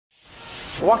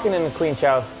Walking into Queen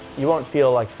Chow, you won't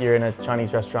feel like you're in a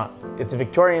Chinese restaurant. It's a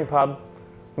Victorian pub,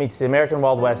 meets the American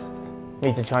Wild West,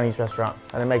 meets a Chinese restaurant.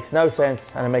 And it makes no sense,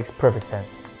 and it makes perfect sense.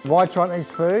 Why Chinese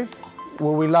food?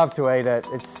 Well, we love to eat it.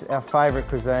 It's our favourite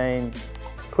cuisine.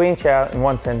 Queen Chow, in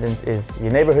one sentence, is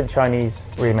your neighbourhood Chinese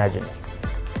reimagined.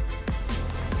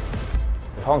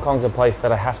 Hong Kong's a place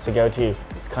that I have to go to.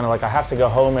 It's kind of like I have to go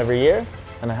home every year,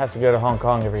 and I have to go to Hong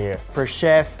Kong every year. For a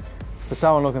chef, for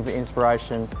someone looking for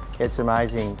inspiration, it's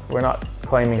amazing. We're not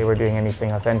claiming that we're doing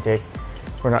anything authentic.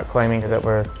 We're not claiming that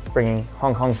we're bringing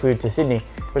Hong Kong food to Sydney.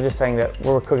 We're just saying that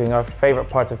we're cooking our favourite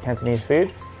parts of Cantonese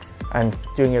food and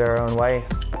doing it our own way.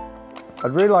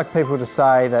 I'd really like people to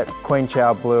say that Queen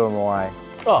Chow blew them away.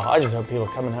 Oh, I just hope people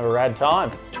come and have a rad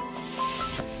time.